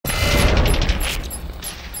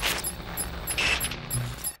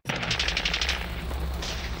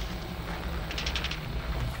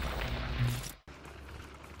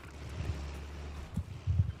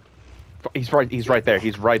He's right. He's right there.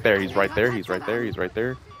 He's right there. He's right there. He's right there. He's right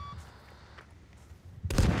there.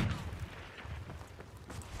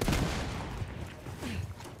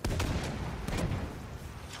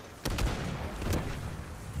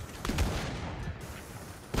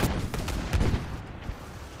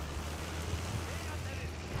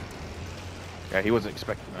 Yeah, he wasn't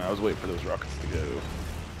expecting that. I was waiting for those rockets to go.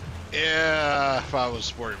 Yeah, if I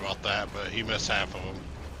was worried about that, but he missed half of them.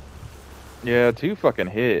 Yeah, 2 fucking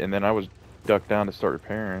hit, and then I was ducked down to start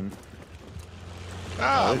repairing.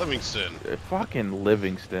 Ah, Livingston. Fucking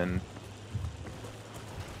Livingston.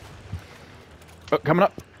 Oh, coming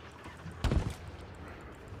up.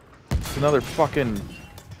 It's another fucking...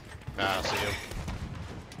 Ah, I see him.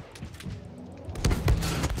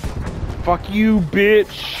 Fuck you,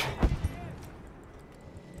 bitch!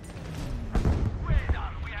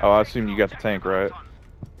 Oh, I assume you got the tank, right?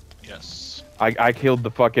 Yes. I killed the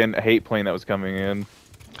fucking hate plane that was coming in.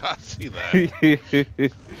 I see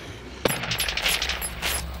that.